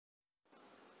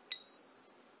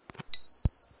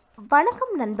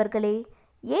வணக்கம் நண்பர்களே.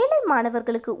 ஏழை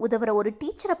மாணவர்களுக்கு உதவுற ஒரு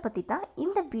டீச்சரை பற்றி தான்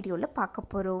இந்த வீடியோவில் பார்க்க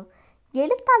போகிறோம்.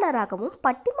 எழுத்தாளராகவும்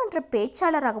பட்டிமன்ற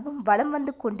பேச்சாளராகவும் வலம்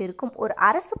வந்து கொண்டிருக்கும் ஒரு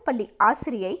அரசு பள்ளி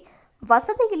ஆசிரியை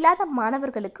வசதி இல்லாத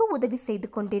மாணவர்களுக்கு உதவி செய்து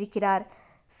கொண்டிருக்கிறார்.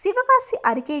 சிவகாசி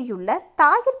அருகேயுள்ள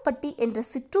தாயல்பட்டி என்ற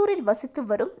சிற்றூரில் வசித்து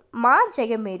வரும் மா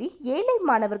ஜெயமேரி ஏழை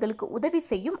மாணவர்களுக்கு உதவி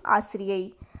செய்யும் ஆசிரியை.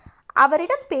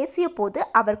 அவரிடம் பேசிய போது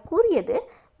அவர் கூறியது,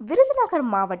 விருதுநகர்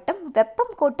மாவட்டம்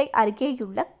வெப்பம்கோட்டை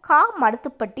அருகேயுள்ள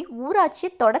மடத்துப்பட்டி ஊராட்சி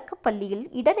தொடக்கப் பள்ளியில்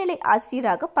இடைநிலை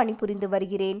ஆசிரியராக பணிபுரிந்து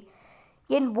வருகிறேன்.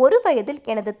 என் 1 வயதில்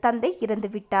எனது தந்தை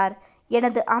இறந்துவிட்டார்.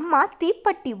 எனது அம்மா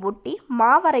தீப்பெட்டி ஒட்டி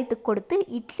மாவரைத்து கொடுத்து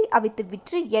இட்லி அவித்து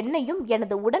விற்று என்னையும்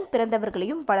எனது உடன்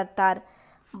பிறந்தவர்களையும் வளர்த்தார்.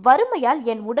 வறுமையால்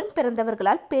என் உடன்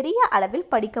பிறந்தவர்களால் பெரிய அளவில்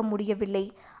படிக்க முடியவில்லை.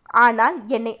 ஆனால்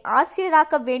என்னை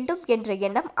ஆசிரியராக்க வேண்டும் என்ற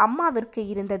எண்ணம் அம்மாவிற்கு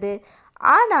இருந்தது.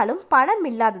 ஆனாலும் பணம்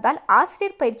இல்லாததால்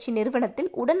ஆசிரியர் பயிற்சி நிறுவனத்தில்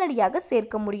உடனடியாக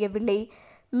சேர்க்க முடியவில்லை.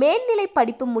 மேல்நிலை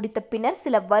படிப்பு முடித்த பின்னர்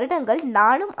சில வருடங்கள்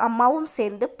நானும் அம்மாவும்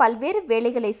சேர்ந்து பல்வேறு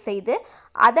வேலைகளை செய்து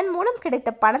அதன் மூலம்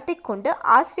கிடைத்த பணத்தை கொண்டு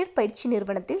ஆசிரியர் பயிற்சி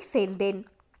நிறுவனத்தில் சேர்ந்தேன்.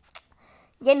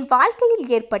 என் வாழ்க்கையில்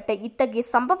ஏற்பட்ட இத்தகைய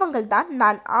சம்பவங்கள் தான்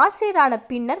நான் ஆசிரியரான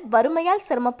பின்னர் வறுமையால்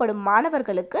சிரமப்படும்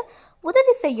மாணவர்களுக்கு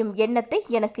உதவி செய்யும் எண்ணத்தை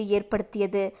எனக்கு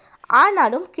ஏற்படுத்தியது.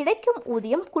 ஆனாலும் கிடைக்கும்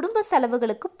ஊதியம் குடும்ப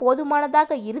செலவுகளுக்கு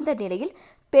போதுமானதாக இருந்த நிலையில்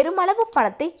பெருமளவு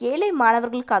பணத்தை ஏழை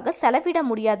மாணவர்களுக்காக செலவிட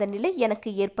முடியாத நிலை எனக்கு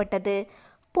ஏற்பட்டது.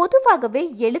 பொதுவாகவே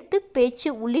எழுத்து, பேச்சு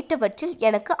உள்ளிட்டவற்றில்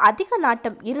எனக்கு அதிக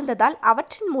நாட்டம் இருந்ததால்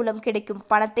அவற்றின் மூலம் கிடைக்கும்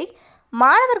பணத்தை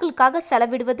மாணவர்களுக்காக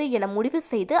செலவிடுவது என முடிவு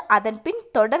செய்து அதன் பின்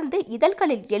தொடர்ந்து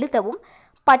இதழ்களில் எழுதவும்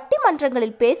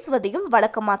பட்டிமன்றங்களில் பேசுவதையும்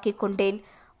வழக்கமாக்கிக் கொண்டேன்.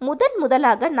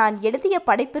 முதலாக நான் எழுதிய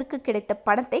படைப்பிற்கு கிடைத்த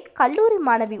பணத்தை கல்லூரி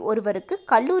மாணவி ஒருவருக்கு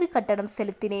கல்லூரி கட்டணம்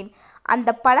செலுத்தினேன். அந்த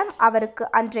பணம் அவருக்கு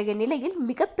அன்றைய நிலையில்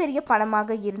மிகப்பெரிய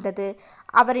பணமாக இருந்தது.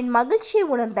 அவரின் மகிழ்ச்சியை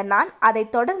உணர்ந்த நான் அதை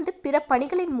தொடர்ந்து பிற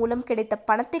பணிகளின் மூலம் கிடைத்த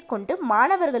பணத்தை கொண்டு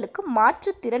மாணவர்களுக்கு,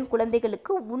 மாற்றுத்திறன்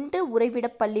குழந்தைகளுக்கு, உண்டு உறைவிட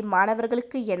பள்ளி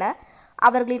மாணவர்களுக்கு என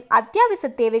அவர்களின் அத்தியாவசிய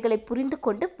தேவைகளை புரிந்து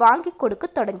கொண்டு வாங்கி கொடுக்க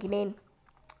தொடங்கினேன்.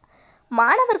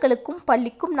 மாணவர்களுக்கும்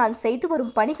பள்ளிக்கும் நான் செய்து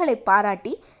வரும் பணிகளை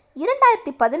பாராட்டி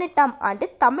 2018ஆம் ஆண்டு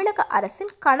தமிழக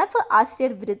அரசின் கனவு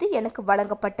ஆசிரியர் விருது எனக்கு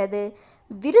வழங்கப்பட்டது.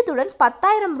 விருதுடன்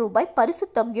 10,000 ரூபாய் பரிசு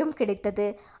தொகையும் கிடைத்தது.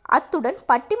 அத்துடன்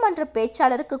பட்டிமன்ற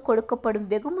பேச்சாளருக்கு கொடுக்கப்படும்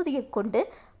வெகுமதியை கொண்டு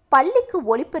பள்ளிக்கு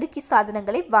ஒலிபெருக்கி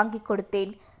சாதனங்களை வாங்கி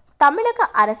கொடுத்தேன். தமிழக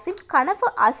அரசின் கனவு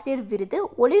ஆசிரியர் விருது,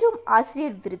 ஒளிரும்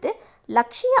ஆசிரியர் விருது,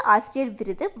 லட்சிய ஆசிரியர்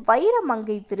விருது,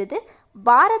 வைரமங்கை விருது,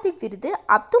 பாரதி விருது,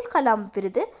 அப்துல் கலாம்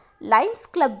விருது, லைன்ஸ்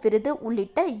கிளப் விருது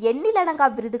உள்ளிட்ட எண்ணிலடங்கா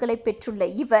விருதுகளை பெற்றுள்ள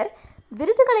இவர்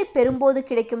விருதுகளை பெறும்போது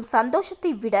கிடைக்கும்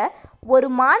சந்தோஷத்தை விட ஒரு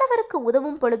மாணவருக்கு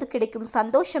உதவும் பொழுது கிடைக்கும்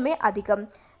சந்தோஷமே அதிகம்.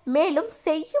 மேலும்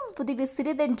செய்யும் உதவி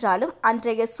சிறிதென்றாலும்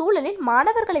அன்றைய சூழலில்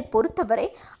மாணவர்களை பொறுத்தவரை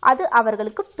அது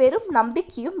அவர்களுக்கு பெரும்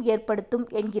நம்பிக்கையும் ஏற்படுத்தும்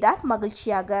என்கிறார்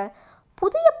மகிழ்ச்சியாக.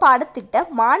 புதிய பாடத்திட்ட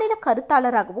மாநில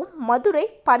கருத்தாளராகவும் மதுரை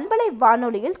பண்பலை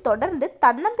வானொலியில் தொடர்ந்து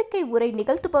தன்னம்பிக்கை உரை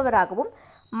நிகழ்த்துபவராகவும்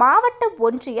மாவட்ட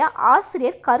ஒன்றிய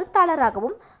ஆசிரியர்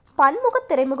கருத்தாளராகவும் பன்முக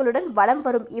திறமைகளுடன் வலம்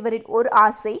வரும் இவரின் ஒரு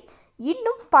ஆசை,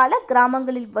 இன்னும் பல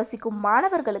கிராமங்களில் வசிக்கும்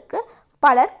மாணவர்களுக்கு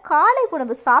பலர் காலை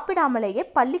உணவு சாப்பிடாமலேயே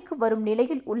பள்ளிக்கு வரும்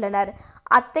நிலையில் உள்ளனர்.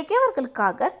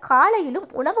 அத்தகையவர்களுக்காக காலையிலும்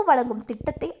உணவு வழங்கும்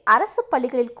திட்டத்தை அரசு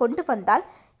பள்ளிகளில் கொண்டு வந்தால்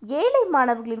ஏழை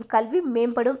மாணவர்களின் கல்வி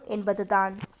மேம்படும்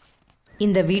என்பதுதான்.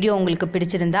 இந்த வீடியோ உங்களுக்கு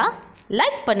பிடிச்சிருந்தா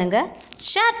லைக் பண்ணுங்க,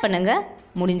 ஷேர் பண்ணுங்க,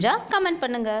 முடிஞ்சா கமெண்ட்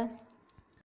பண்ணுங்க.